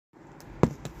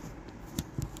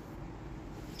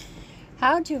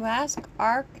How to ask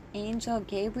Archangel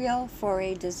Gabriel for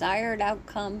a desired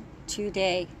outcome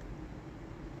today.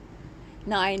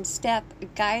 9-step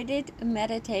guided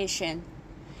meditation.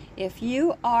 If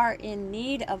you are in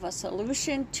need of a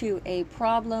solution to a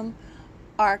problem,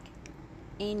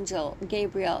 Archangel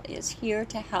Gabriel is here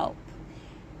to help.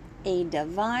 A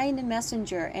divine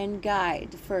messenger and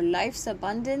guide for life's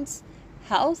abundance,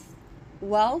 health,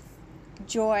 wealth,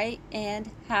 joy,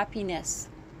 and happiness.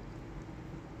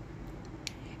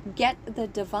 Get the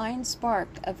divine spark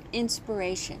of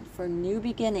inspiration for new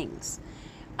beginnings,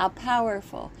 a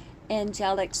powerful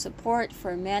angelic support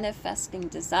for manifesting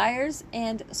desires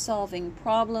and solving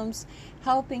problems,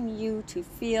 helping you to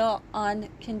feel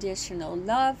unconditional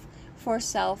love for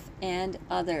self and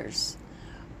others.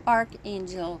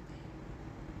 Archangel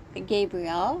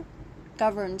Gabriel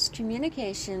governs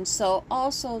communication, so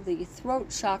also the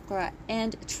throat chakra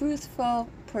and truthful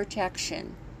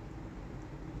protection.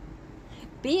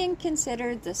 Being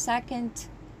considered the second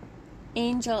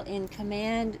angel in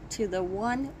command to the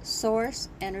one source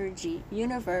energy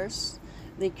universe,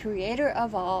 the creator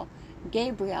of all,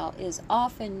 Gabriel is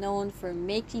often known for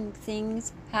making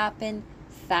things happen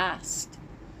fast.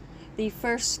 The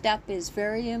first step is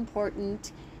very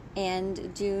important,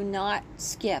 and do not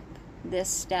skip this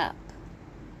step.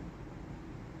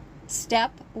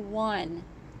 Step 1,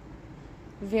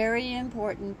 very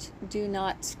important, do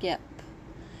not skip.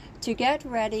 To get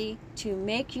ready to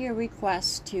make your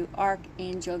request to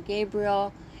Archangel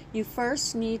Gabriel, you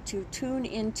first need to tune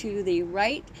into the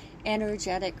right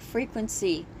energetic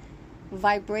frequency,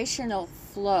 vibrational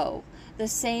flow. The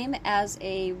same as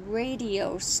a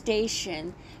radio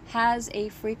station has a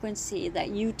frequency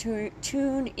that you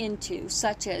tune into,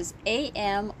 such as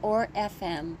AM or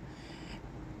FM.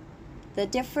 The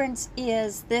difference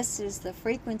is this is the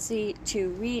frequency to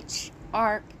reach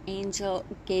Archangel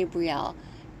Gabriel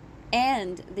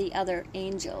and the other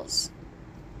angels.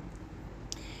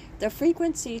 The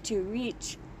frequency to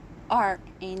reach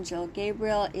Archangel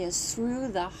Gabriel is through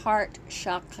the heart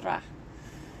chakra.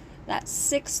 That's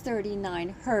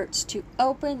 639 hertz to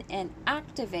open and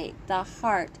activate the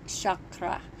heart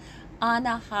chakra,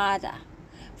 anahata,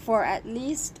 for at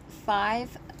least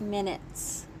 5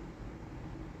 minutes.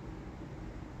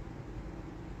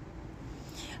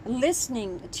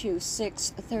 Listening to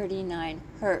 639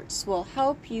 hertz will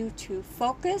help you to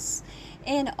focus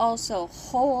and also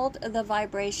hold the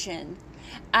vibration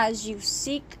as you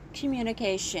seek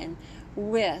communication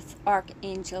with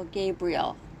Archangel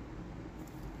Gabriel.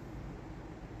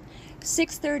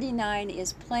 639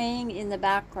 is playing in the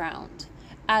background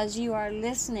as you are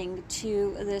listening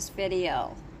to this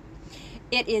video.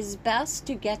 It is best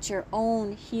to get your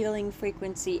own healing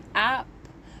frequency app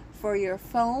for your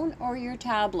phone or your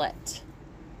tablet.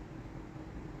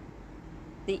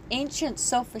 The Ancient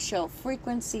Sophistical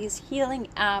Frequencies Healing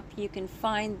app, you can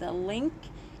find the link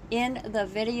in the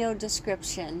video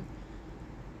description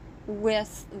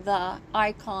with the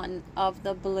icon of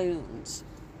the balloons.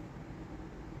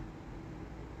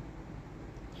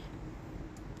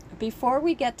 Before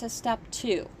we get to step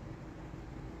 2,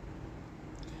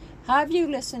 have you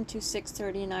listened to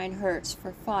 639 hertz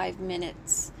for 5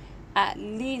 minutes? At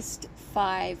least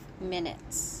 5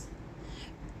 minutes.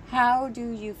 How do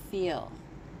you feel?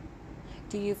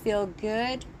 Do you feel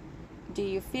good? Do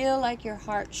you feel like your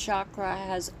heart chakra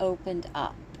has opened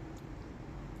up?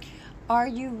 Are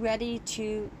you ready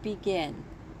to begin?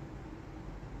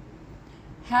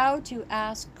 How to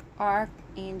ask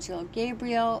Archangel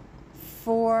Gabriel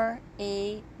for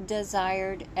a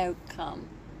desired outcome.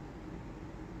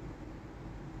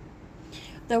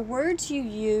 The words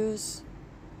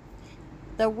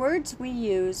we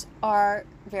use are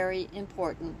very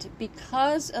important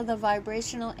because of the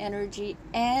vibrational energy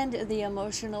and the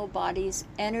emotional body's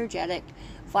energetic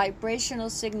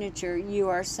vibrational signature you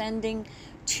are sending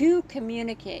to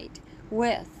communicate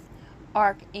with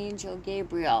Archangel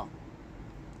Gabriel.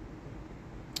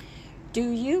 Do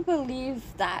you believe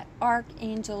that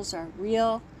archangels are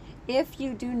real? If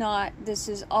you do not, this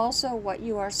is also what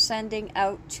you are sending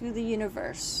out to the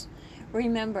universe.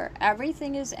 Remember,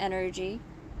 everything is energy.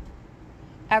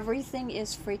 Everything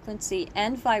is frequency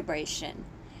and vibration,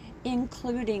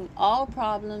 including all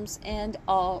problems and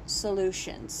all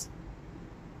solutions.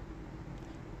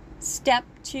 Step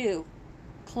 2,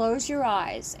 close your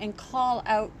eyes and call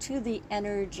out to the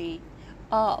energy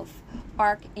of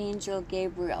Archangel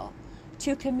Gabriel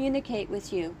to communicate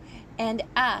with you and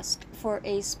ask for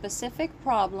a specific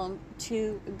problem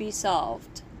to be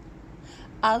solved.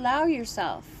 Allow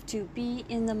yourself to be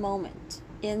in the moment,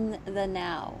 in the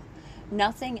now.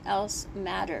 Nothing else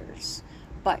matters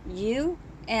but you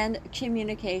and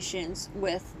communications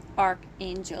with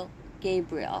Archangel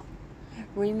Gabriel.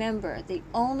 Remember, the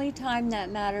only time that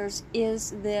matters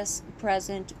is this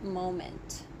present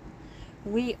moment.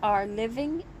 We are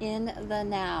living in the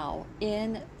now,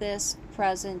 in this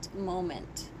present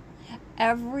moment.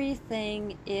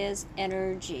 Everything is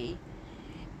energy,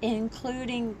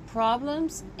 including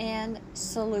problems and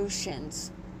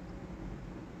solutions.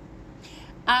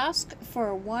 Ask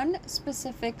for one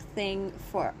specific thing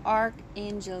for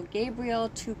Archangel Gabriel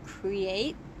to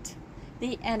create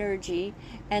the energy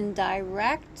and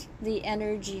direct the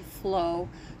energy flow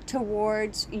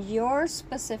towards your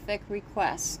specific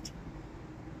request,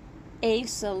 a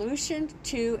solution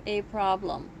to a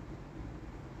problem.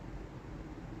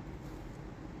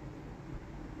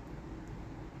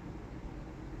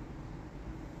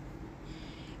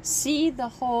 See the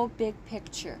whole big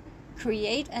picture.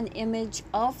 Create an image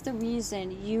of the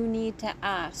reason you need to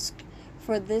ask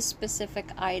for this specific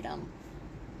item.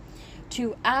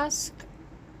 To ask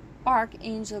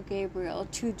Archangel Gabriel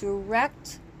to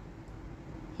direct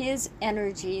his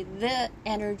energy, the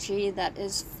energy that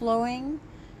is flowing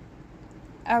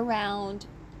around,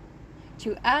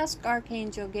 to ask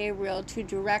Archangel Gabriel to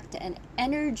direct an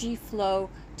energy flow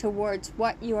towards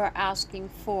what you are asking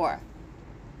for.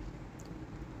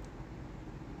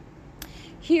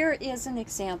 Here is an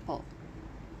example.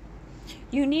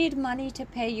 You need money to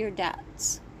pay your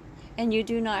debts, and you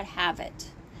do not have it.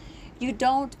 You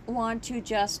don't want to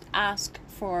just ask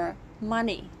for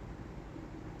money.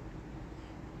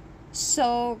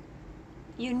 So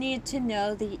you need to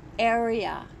know the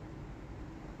area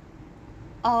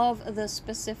of the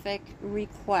specific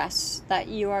requests that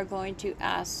you are going to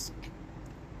ask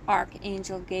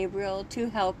Archangel Gabriel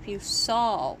to help you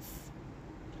solve.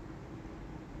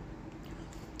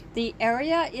 The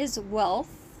area is wealth,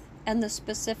 and the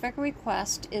specific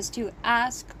request is to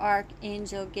ask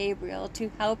Archangel Gabriel to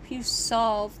help you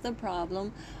solve the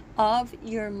problem of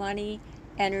your money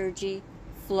energy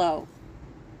flow.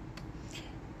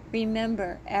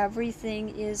 Remember, everything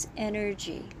is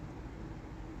energy.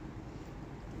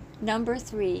 Number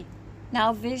 3,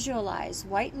 now visualize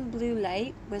white and blue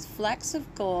light with flecks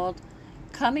of gold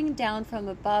coming down from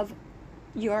above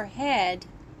your head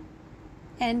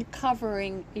and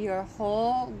covering your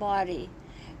whole body.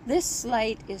 This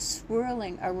light is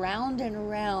swirling around and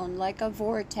around like a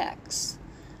vortex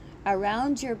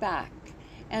around your back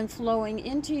and flowing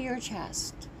into your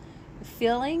chest,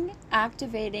 filling,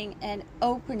 activating, and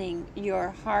opening your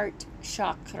heart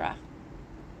chakra.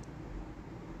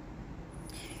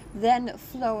 Then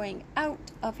flowing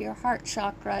out of your heart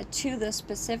chakra to the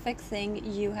specific thing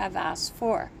you have asked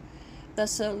for, the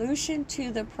solution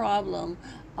to the problem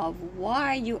of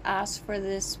why you asked for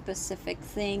this specific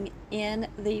thing in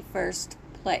the first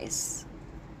place.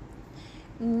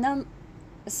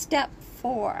 Step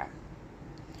 4.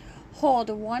 Hold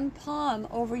one palm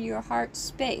over your heart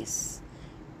space.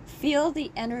 Feel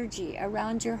the energy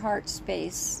around your heart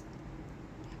space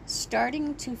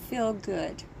starting to feel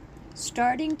good,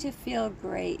 starting to feel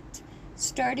great,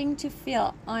 starting to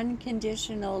feel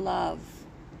unconditional love.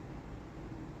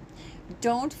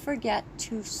 Don't forget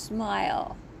to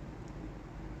smile.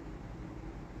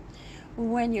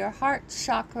 When your heart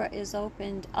chakra is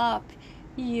opened up,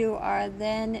 you are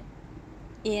then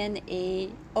in a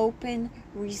open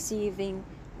receiving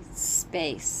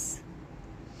space.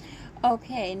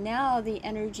 Okay, now the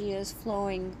energy is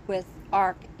flowing with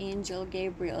Archangel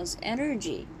Gabriel's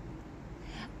energy.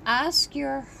 Ask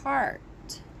your heart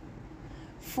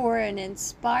for an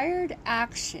inspired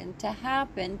action to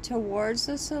happen towards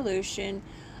the solution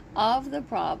of the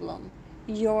problem,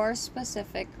 your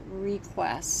specific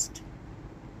request.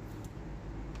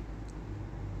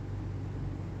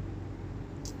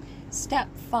 Step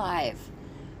 5.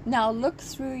 Now look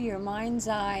through your mind's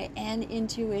eye and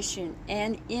intuition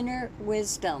and inner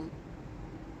wisdom.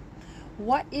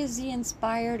 What is the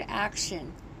inspired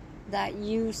action that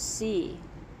you see?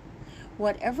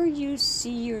 Whatever you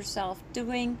see yourself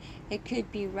doing, it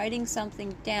could be writing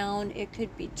something down, it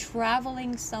could be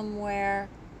traveling somewhere,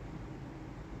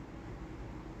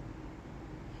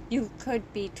 you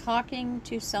could be talking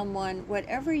to someone,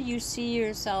 whatever you see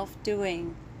yourself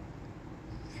doing.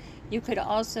 You could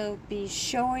also be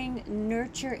showing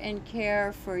nurture and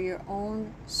care for your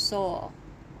own soul.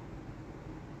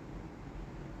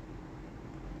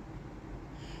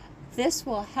 This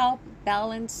will help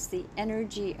balance the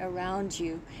energy around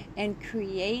you and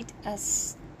create a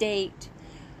state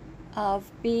of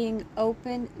being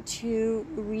open to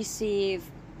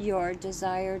receive your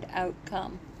desired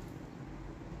outcome.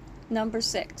 Number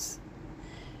 6.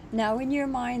 Now in your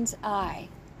mind's eye,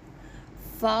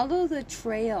 Follow the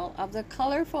trail of the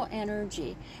colorful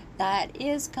energy that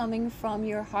is coming from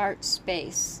your heart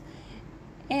space.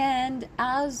 And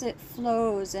as it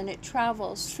flows and it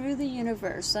travels through the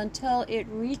universe until it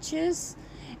reaches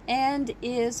and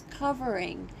is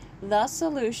covering the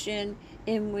solution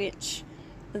in which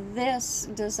this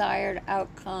desired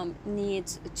outcome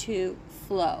needs to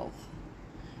flow.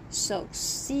 So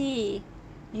see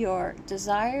your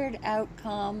desired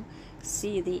outcome,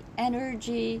 see the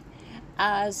energy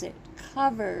as it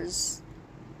covers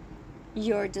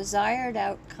your desired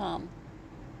outcome.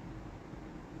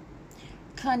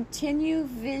 Continue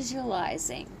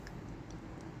visualizing.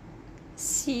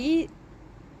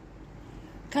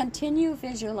 Continue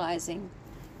visualizing.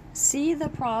 See the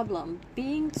problem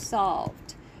being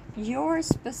solved. Your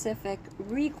specific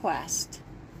request.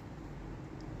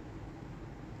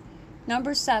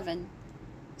 Number 7.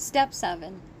 Step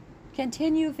 7.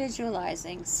 Continue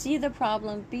visualizing. See the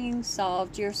problem being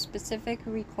solved. Your specific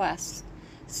request.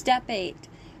 Step 8.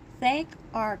 Thank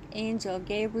Archangel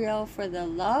Gabriel for the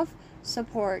love,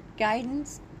 support,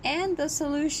 guidance, and the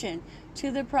solution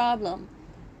to the problem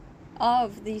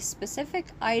of the specific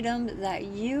item that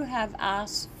you have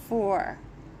asked for.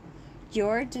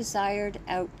 Your desired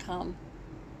outcome.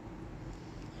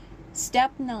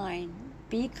 Step 9.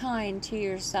 Be kind to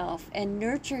yourself and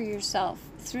nurture yourself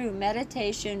through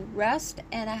meditation, rest,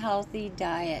 and a healthy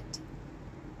diet.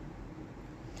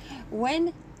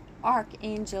 When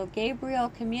Archangel Gabriel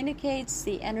communicates,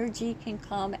 the energy can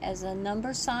come as a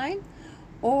number sign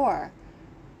or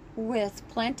with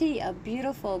plenty of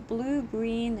beautiful blue,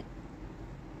 green,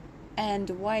 and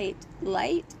white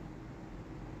light,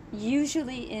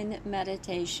 usually in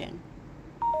meditation.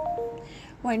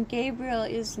 When Gabriel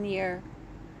is near,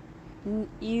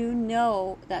 you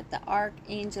know that the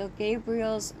Archangel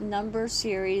Gabriel's number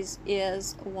series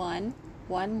is 1,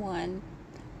 1, 1,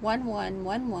 1, 1,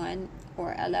 1, 1,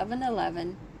 or 11,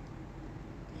 11,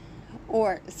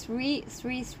 or 3,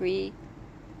 3, 3,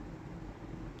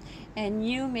 and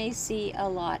you may see a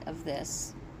lot of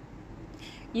this.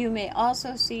 You may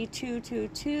also see 2, 2,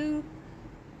 2.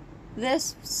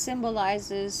 This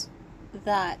symbolizes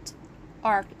that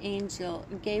Archangel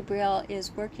Gabriel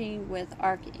is working with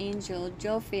Archangel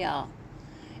Jophiel,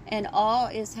 and all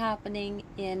is happening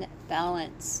in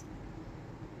balance.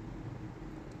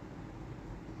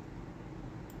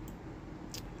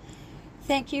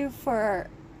 Thank you for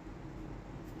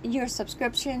your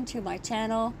subscription to my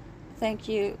channel. Thank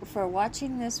you for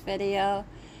watching this video,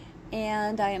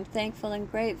 and I am thankful and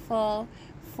grateful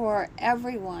for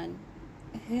everyone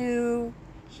who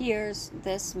hears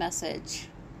this message.